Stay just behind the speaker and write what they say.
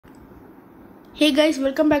Hey guys,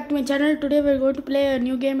 welcome back to my channel. Today we're going to play a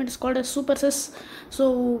new game. It's called as Super Sis.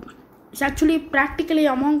 So it's actually practically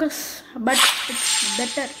Among Us, but it's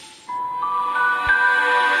better.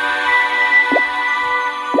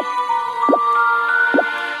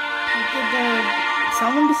 Okay, the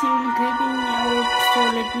sound is even creeping me out. So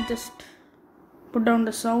let me just put down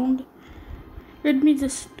the sound. Let me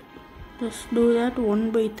just do that one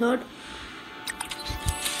by third.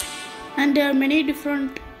 And there are many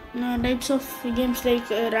different types of games like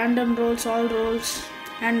random rolls, all rolls,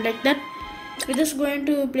 and like that. We're just going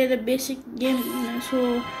to play the basic game.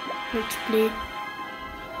 So let's play.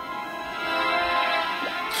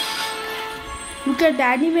 Look at the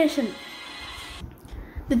animation.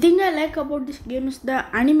 The thing I like about this game is the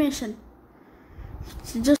animation.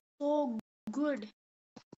 It's just so good.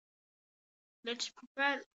 Let's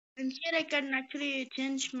prepare. And here I can actually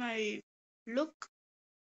change my look.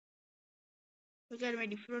 Look at my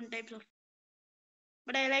different types of.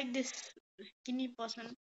 But I like this skinny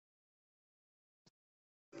person.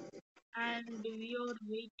 And we are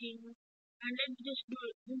waiting. And let's just do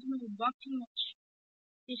it. This is my boxing match.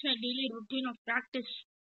 This is my daily routine of practice.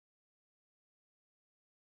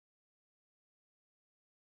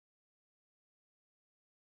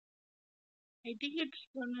 I think it's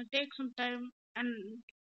gonna take some time. And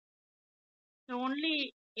there are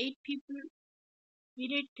only 8 people. We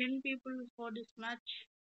need 10 people for this match.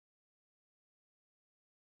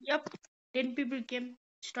 Yep, 10 people came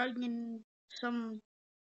starting in some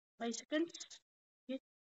 5 seconds. Okay.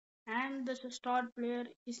 And there's a star player.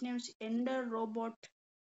 His name is Ender Robot.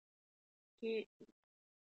 Okay.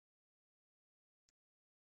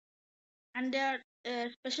 And there are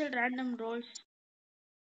special random roles.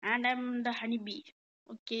 And I'm the honeybee.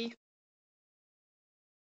 Okay.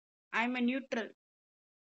 I'm a neutral.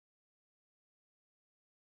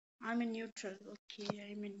 I'm a neutral. Okay.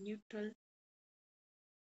 I'm a neutral.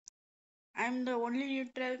 I'm the only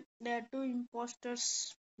neutral. There are two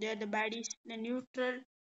imposters. They are the baddies. The neutral.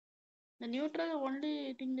 The neutral, the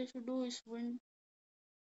only thing they should do is win.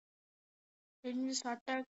 Then just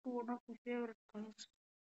attack to one of my favorite colors.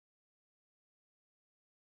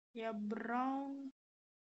 Yeah, brown.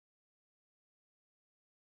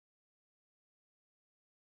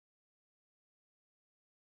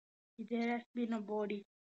 There has been a body.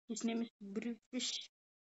 His name is Briefish.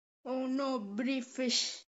 Oh no,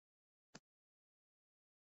 Briefish.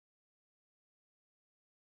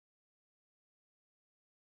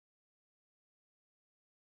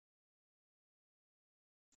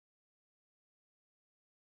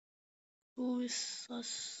 Who is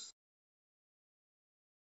us?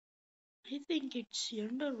 I think it's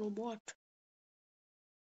Yonder Robot.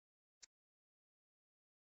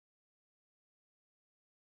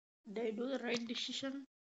 Did I do the right decision?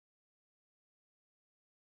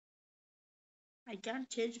 I can't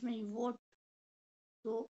change my vote.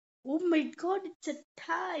 So, oh my god, it's a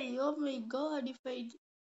tie. Oh my god, if I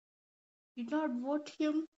did not vote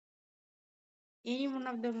him, any one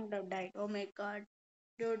of them would have died. Oh my god.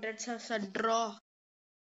 Dude, that's just a draw.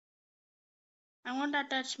 I won't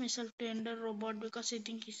attach myself to Ender Robot because I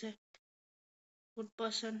think he's a good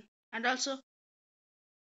person. And also,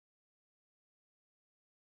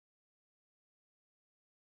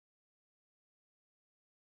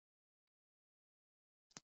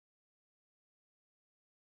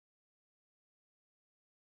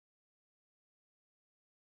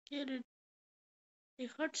 here I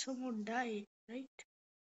heard someone die, right?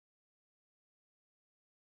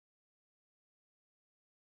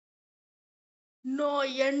 No,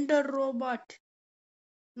 Ender Robot.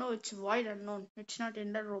 No, it's Void Unknown. It's not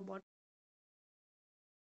Ender Robot.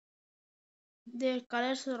 Their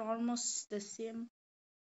colors are almost the same.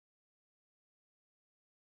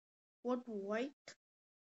 What white?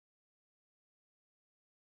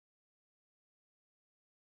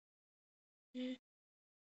 Okay,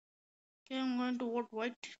 I'm going to vote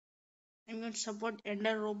white. I'm going to support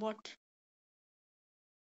Ender Robot.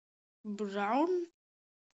 Brown?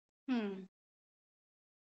 Hmm.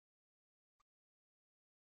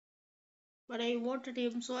 But I voted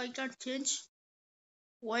him, so I can't change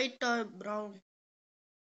white or brown.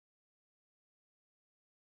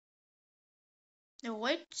 The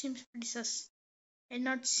white seems pretty sus. I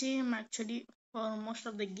not see him actually for most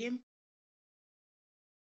of the game,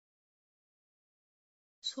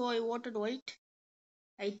 so I voted white.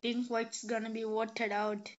 I think white's gonna be voted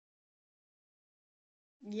out.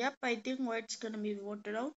 Yep, I think white's gonna be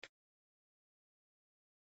voted out.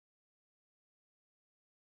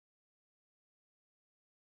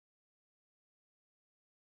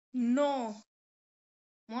 No,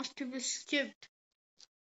 most people skipped.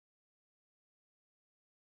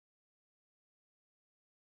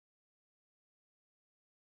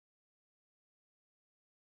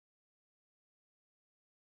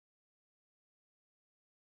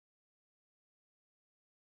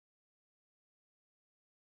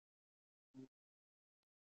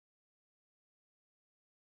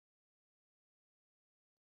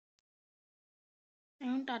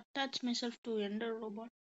 going to attach myself to Ender Robot.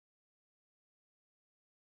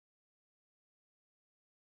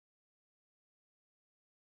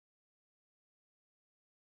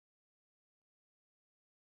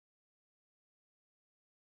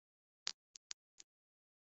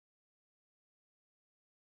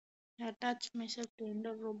 Attach myself to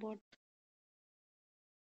Ender Robot.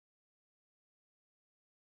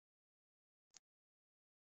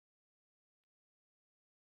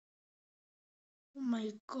 Oh my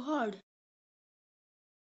god.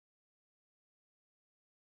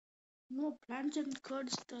 No, plants and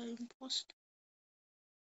curds, the imposter.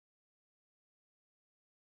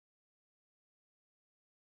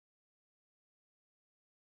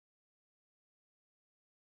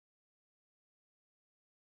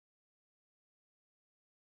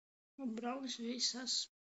 Brown's face.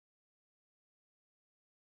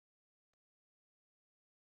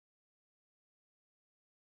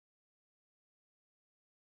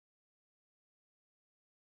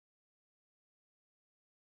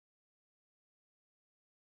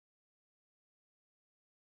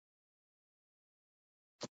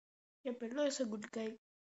 Yeah, Pedro is a good guy.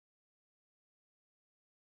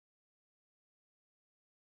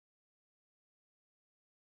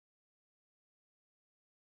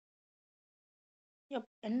 Yep,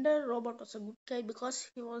 Ender Robot was a good guy because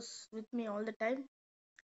he was with me all the time.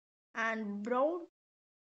 And Brown,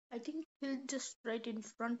 I think he'll just right in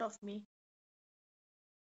front of me.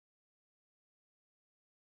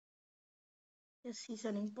 Yes, he's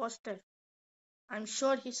an imposter. I'm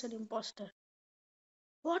sure he's an imposter.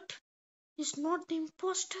 What? He's not the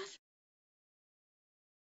imposter?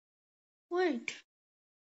 Wait,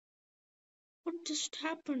 what just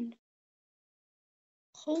happened?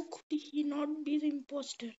 How could he not be the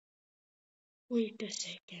imposter? Wait a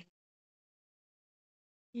second.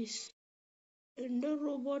 Is Ender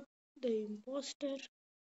Robot the imposter?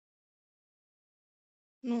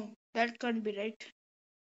 No, that can't be right.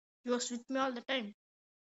 He was with me all the time.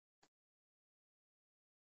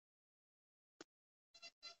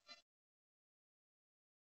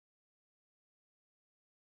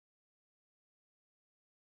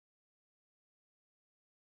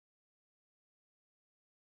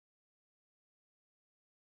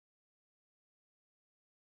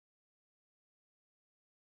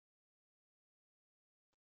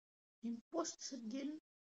 Imposter again?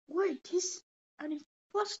 Wait, he's an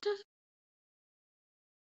imposter?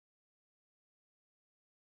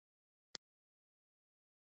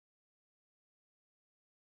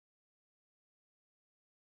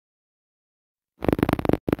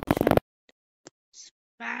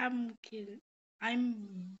 Spam kill.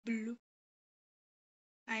 I'm blue.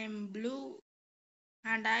 I'm blue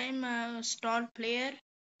and I'm a star player.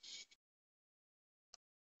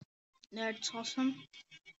 That's awesome.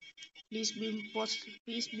 Please be imposter.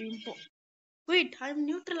 Please be imposter. Wait, I'm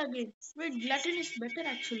neutral again. Wait, Glutton is better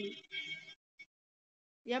actually.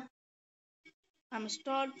 Yep, I'm a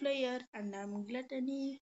star player and I'm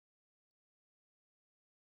Gluttony.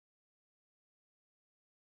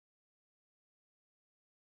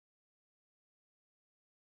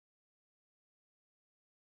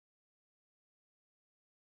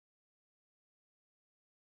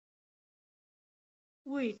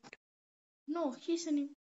 Wait, no, he's an.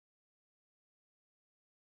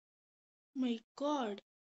 My god,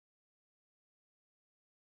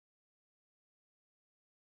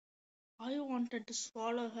 I wanted to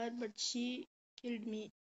swallow her, but she killed me.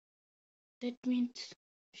 That means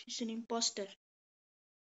she's an imposter.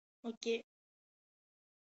 Okay.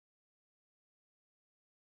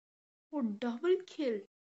 Oh, double kill.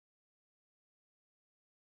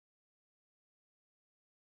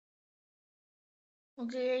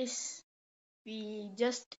 Okay, guys, we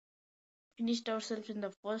just finished ourselves in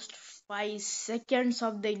the first 5 seconds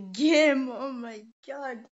of the game. Oh my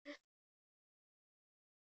god,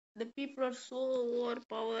 the people are so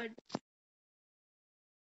overpowered.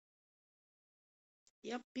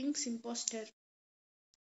 Yeah, Pink's imposter.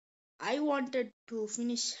 I wanted to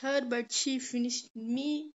finish her, but she finished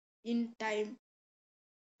me in time.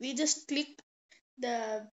 We just clicked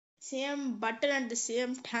the same button at the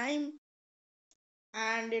same time,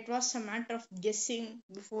 and it was a matter of guessing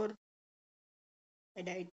before I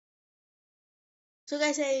died. So,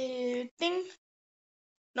 guys, I think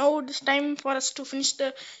now it's time for us to finish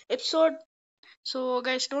the episode. So,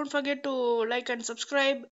 guys, don't forget to like and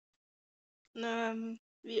subscribe. And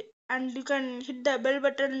you can hit the bell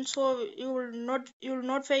button so you will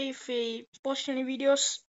notify if I post any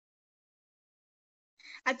videos.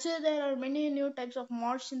 Actually, there are many new types of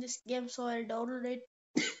mods in this game, so I'll download it.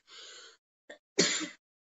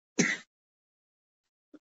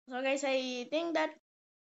 So, guys, I think that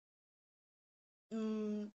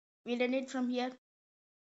we'll end it from here.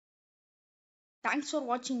 Thanks for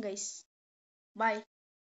watching, guys. Bye.